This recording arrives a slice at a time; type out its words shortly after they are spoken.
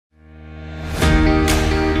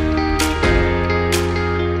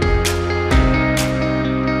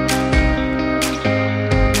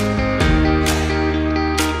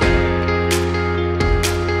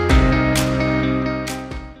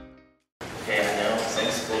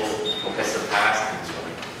Professor Pass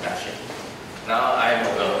introduction. Now I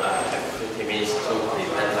will have 50 minutes to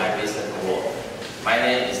present my recent work. My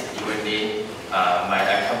name is Iwan Lin.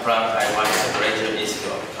 I come from Taiwan Graduate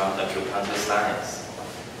Institute from Acupuncture Science.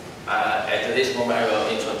 At this moment, I will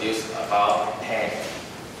introduce about pain.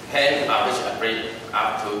 Pain, which affect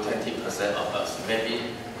up to 20% of us.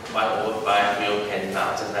 Maybe 1 or 5 feel pain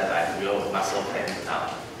now, just that I feel muscle pain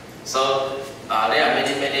now. So there are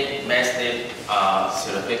many massive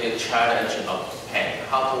therapeutic challenge of pain.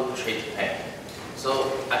 How to treat pain? So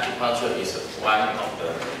acupuncture is one of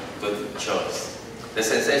the good choice. The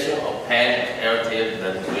sensation of pain irritates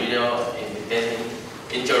the real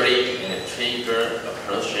injury and trigger a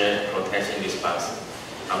protection response.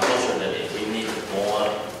 Unfortunately, we need more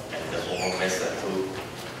and more method to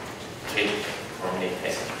treat chronic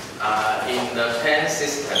pain. In the pain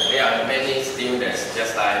system, there are many stimulants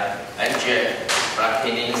just like NJ,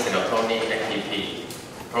 blocking, serotonin, ATP,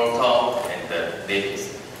 proton, and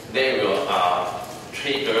lipids. They will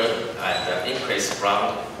trigger and increase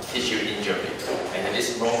from tissue injury. And at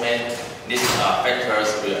this moment, these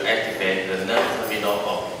factors will activate the nerve terminal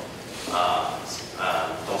of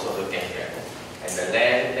dorsal ganglia. And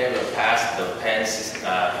then they will pass the pain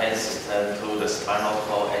system to the spinal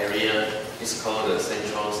cord area. It's called the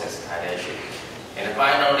central sensitization. And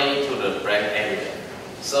finally to the brain area.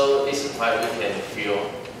 So this is why we can feel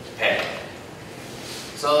pain.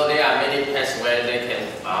 So there are many pains where they can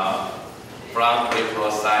from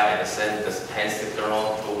peripheral side and send the pain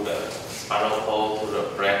signal to the spinal cord to the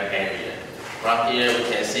brain area. From here we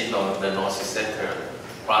can see the receptor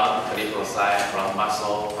from peripheral side, from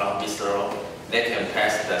muscle, from visceral. They can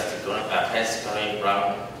pass the pain signal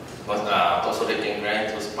from dorsal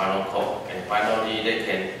ganglia to spinal cord, and finally they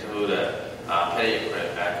can do the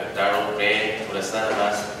peripheral brain to the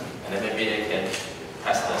thalamus, and then maybe they can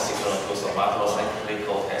pass the signal to somatosensory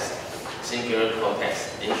cortex, singular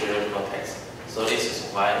cortex, inferior cortex. So this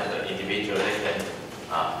is why the individual they can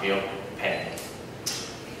feel pain.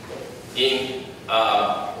 In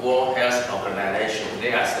World Health Organization,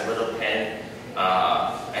 there are several pain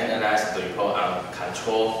analyzed report on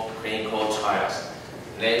controlled clinical trials.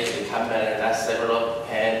 They recommend that several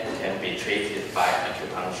pain can be treated by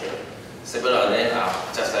acupuncture. Several of them are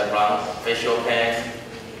just from facial pain,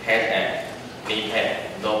 head and knee pain,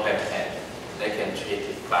 low back pain. They can treat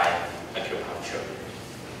it by acupuncture.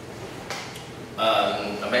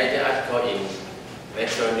 A major article in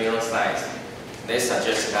Nature Neuroscience, they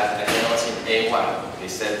suggest that adenosine A1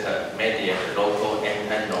 receptor mediate local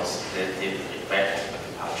anti-nociceptive effect of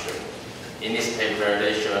acupuncture. In this paper,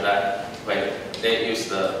 they show that when they use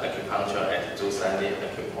the acupuncture at 2-Sunday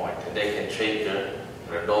acupoint, they can trigger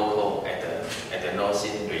the local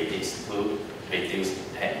adenosine release to reduce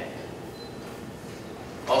pain.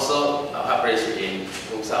 Also, published in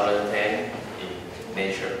 2010 in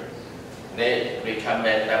Nature, they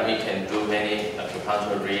recommend that we can do many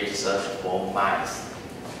acupuncture research for mice.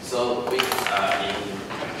 So we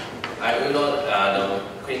know the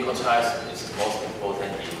clinical trials is most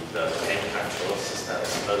important in the pain control system,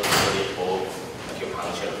 particularly for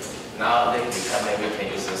acupuncture. Now they recommend we can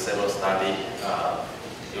use several studies,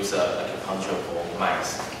 use acupuncture for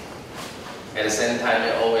mice. At the same time,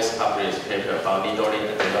 they always publish paper about needling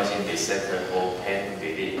adenosine receptor for pain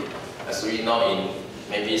relief. As we know, in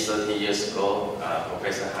maybe 30 years ago,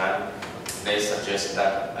 Professor Han, they suggest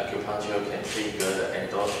that acupuncture can trigger the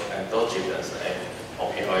endogenous and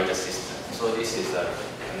opioid system. So this is a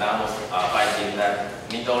enormous finding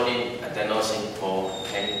that needling adenosine for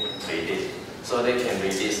pain relief. So they can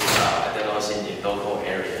release adenosine in local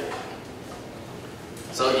area.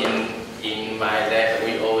 So in my lab,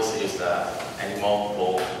 we always use the animal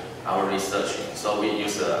for our research. So we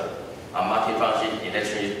use a multifunction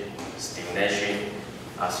electric stimulation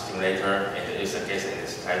stimulator and use a gas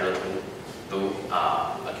anesthetic to do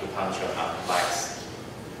acupuncture on mice.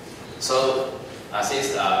 So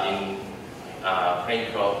since in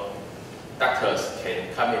clinical, doctors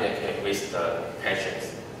can communicate with the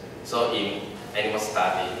patients. So in animal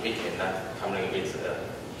study, we cannot communicate with the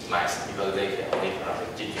mice because they can only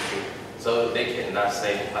produce GGG. So they cannot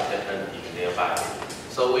say what happened in their body.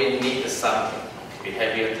 So we need some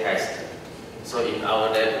behavior test. So in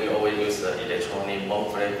our lab, we always use the electronic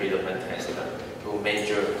monthly filament test to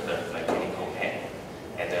measure the clinical pain,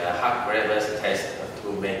 and the heart rate test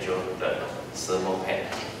to measure the thermal pain.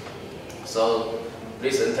 So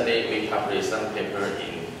recently, we published some paper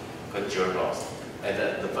in good journals.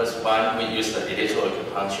 And the first one, we use the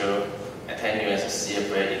electroacupuncture attenuate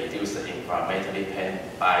CFA-induced inflammatory pain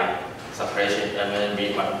by suppression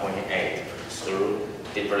MNV 1.8 through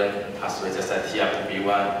different pathways, just like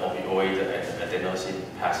TRPV1, opioid, and adenosine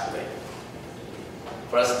pathway.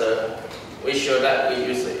 First, we show that we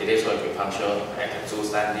use electroacupuncture at 2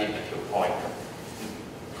 acupoint.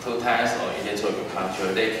 2 times of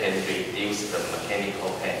electroacupuncture, they can reduce the mechanical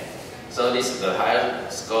pain. So this the higher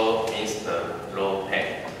score means the low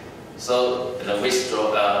pain. So the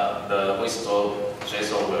withdrawal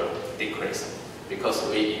threshold will decrease because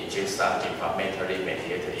we inject some inflammatory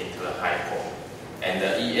mediator into the hypo. And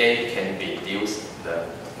the EA can reduce the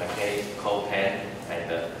mechanical pain and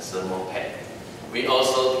the thermal pain. We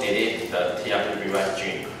also delete the TRPV1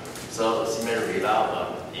 gene. So similar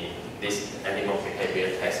result in this animal behavior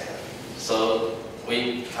test. So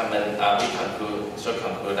we conclude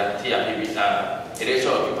that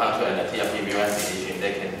electroacupuncture and the TRPV1 deletion,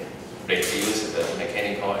 they can reduce the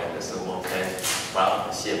mechanical and the thermal pain from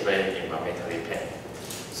CFA inflammatory pain.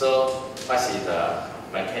 So what is the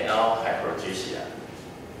mechanical hyperalgesia?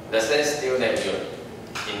 The same stimulant will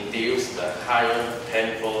induce the higher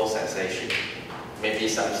painful sensation. Maybe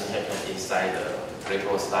something happens inside the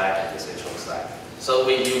peripheral side and the central side. So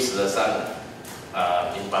we use some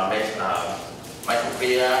information,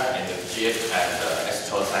 microglia and the GF and the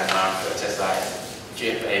astrocyte marker, just like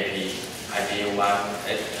GFAP, IBU1,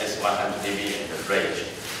 S100DB, and the RAGE.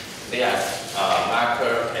 They are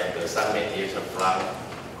marker and some mediator from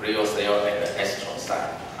glial cell and the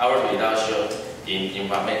astrocyte. Our results show in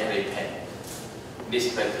inflammatory pain,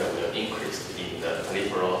 this factor will increase in the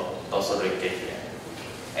peripheral dorsal ganglia.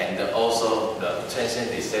 And also the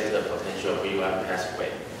transient receptor potential V1 pathway.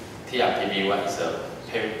 TRPV1 is a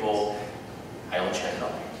painful ion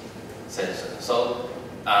channel sensor. So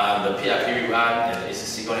the PRPV1 and its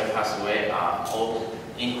signaling pathway are all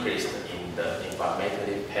increased in the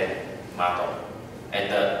inflammatory pain model.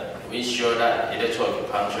 And we show that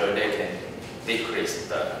electroacupuncture, they can decrease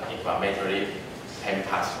the inflammatory pain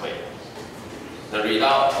pathway. The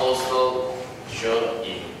result also show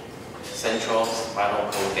in central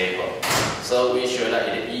spinal cord level. So we show that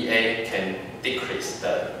the EA can decrease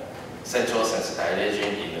the central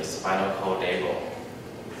sensitization in the spinal cord level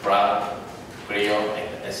from glial and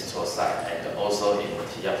astrocyte, and also in the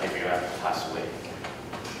TRPV1 pathway.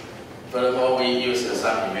 Furthermore, we use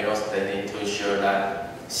some immunostaining to show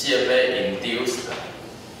that CFA induced the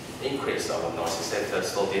increase of nociceptor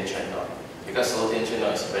sodium channel, because sodium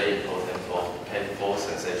channel is very important for painful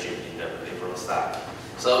sensation in the peripheral side.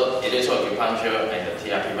 So electroacupuncture and the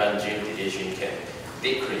TRPV1 gene deletion can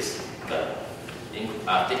decrease the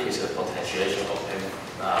potentiation of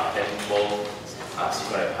painful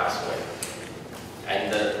signaling pathway.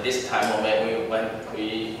 And this time moment,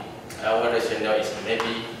 our rationale is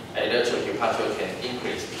maybe electroacupuncture can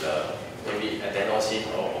increase the maybe adenosine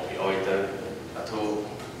or opioid to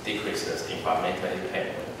decrease the inflammatory pain.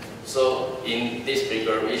 So in this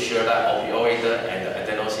figure, we show that opioid and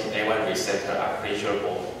adenosine A1 receptor are crucial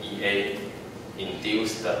for EA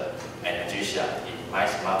induced analgesia in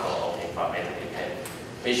mice model of inflammatory pain.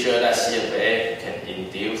 We show that CFA can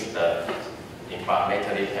induce the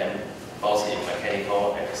inflammatory pain both in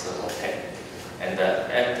mechanical and thermal pain. And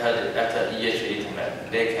after EA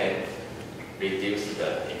treatment, they can reduce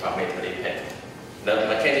the inflammatory pain. The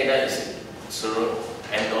mechanism is through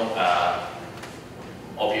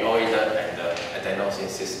opioid and adenosine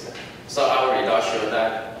system. So our results show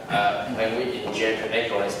that when we inject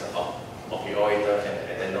agonist of opioid and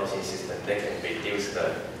adenosine system, they can reduce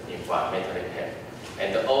the inflammatory pain.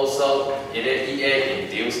 And also, EA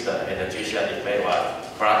induced the analgesia effect was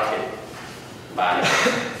blocked by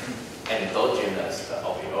endogenous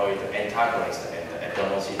opioid antagonist and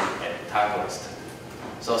adenosine antagonist.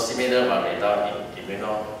 So similar result in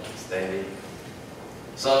immunostaining.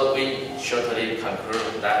 So we shortly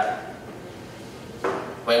conclude that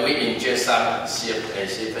when we inject some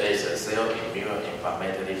CFA is a cell immune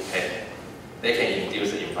inflammatory pain, they can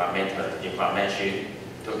induce inflammation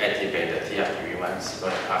to activate the TRPV1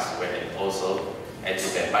 signaling pathway and also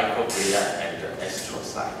activate microglia and the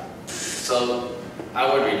astrocyte. So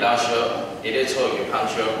our results show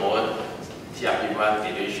electroacupuncture or TRPV1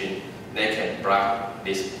 deletion, they can block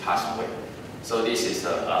this pathway. So this is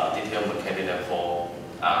a detailed mechanism for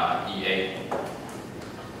EA.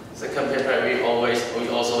 Second paper, we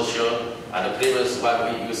also show the previous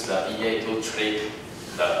one we use the EA to treat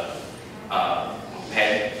the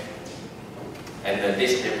pain, and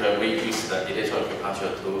this paper we use the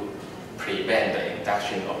electroacupuncture to prevent the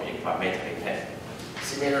induction of inflammatory pain.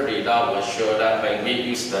 Similar result will show that when we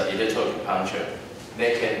use the electroacupuncture,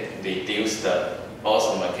 they can reduce the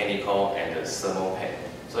both mechanical and the thermal pain.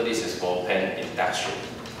 So this is for pain induction.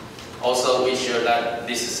 Also, we show that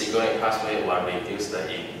this signaling pathway will reduce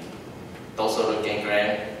in dorsal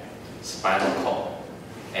ganglion, spinal cord.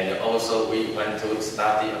 And also we want to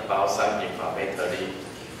study about some inflammatory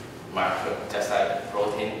marker, just like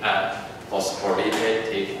protein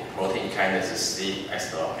phosphorylated protein kinase C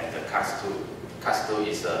as well, and the Cas2. Cas2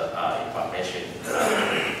 is the inflammation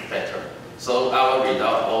factor. So our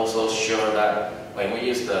result also show that when we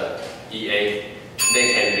use the EA,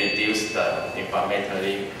 they can reduce the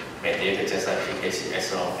inflammatory mediated just like efficacy as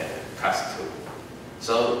well as Cas2.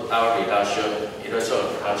 So our result show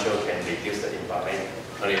electroacupuncture can reduce the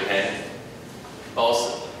inflammatory pain,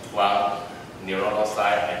 both one neuronal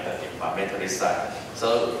side and the inflammatory side.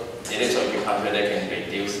 So electroacupuncture they can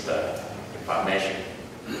reduce the inflammation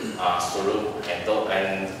through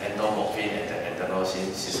endomorphin and the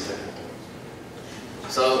adenosine system.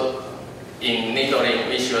 So in needling,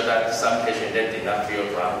 we show that some patients they did not feel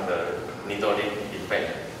from the needling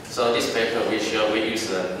effect. So this paper we show we use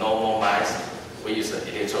the normal mice, we use the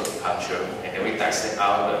electroacupuncture, and then we dissect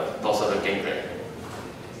out the dorsal ganglion.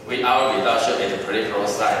 Our result show at the peripheral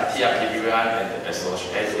side, TRPV1 and the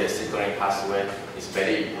associated signaling pathway is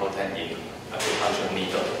very important in acupuncture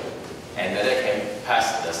needle. And then they can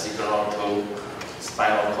pass the signal to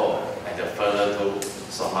spinal cord and then further to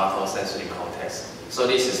somatosensory cortex. So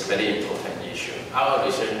this is very important issue. Our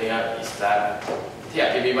research here is that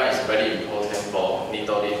TRPV1 is very important for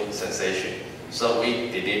needling sensation. So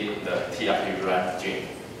we delete the TRPV1 gene.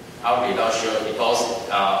 Our result show because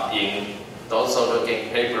in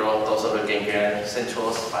peripheral dorsal ganglion,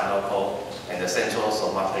 central spinal cord, and the central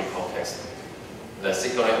somatic cortex, the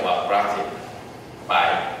signaling was blocked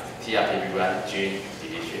by TRPV1 gene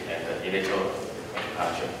deletion and the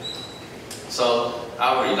electroacupuncture. So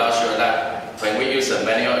our results show that when we use the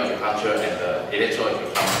manual acupuncture and the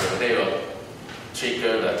electroacupuncture, they will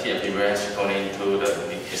trigger the TRPV1 signaling to the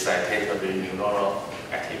excitatory neuronal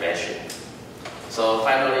activation. So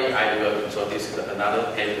finally, I will introduce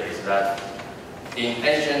another paper is that in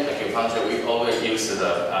ancient acupuncture, we always use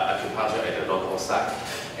the acupuncture at the local site.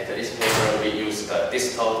 At this paper, we use the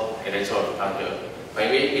distal electroacupuncture.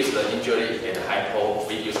 When we use the injury at the hypo,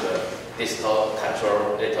 we use the distal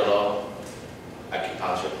control lateral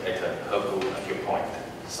acupuncture at the Herku acupoint.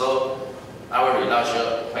 So our result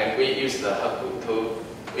show when we use the Herku tool,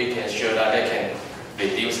 we can show that they can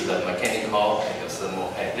reduce the mechanical and the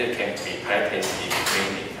thermal pain. They can be practiced in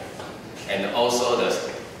clinic. And also the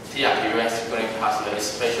TRPV1 signaling pathway,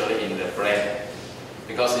 especially in the brain,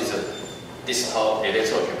 because it's a distal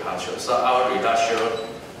electroacupuncture. So our result show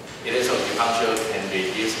electroacupuncture can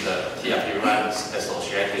reduce the TRPV1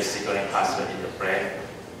 associated signaling pathway in the brain,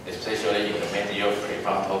 especially in the medial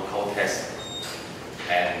prefrontal cortex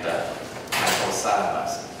and the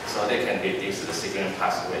thalamus. So they can reduce the signaling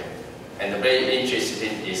pathway. And the very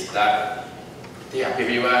interesting is that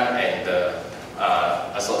TRPV1 and the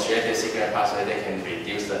associated signaling pathway, they can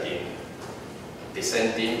reduce the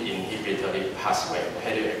descending inhibitory pathway,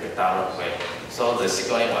 periaquedular way. So the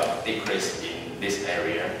signaling will decrease in this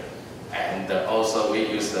area. And also we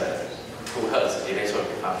use the 2 Hz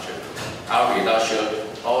electroacupuncture. Our result show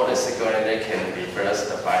all the signaling they can be reversed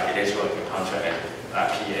by electroacupuncture at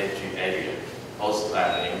PAG area, both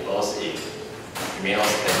in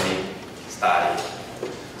immunostaining study.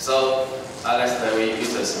 So let's say we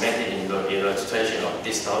use the semantic illustration of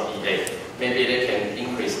distal EA. Maybe they can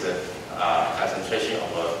increase the concentration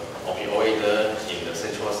of opioid in the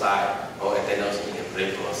central side or adenosine in the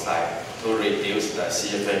peripheral side to reduce the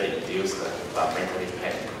CFA-induced inflammatory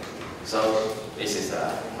pain. So this is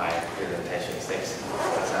my presentation. Thanks.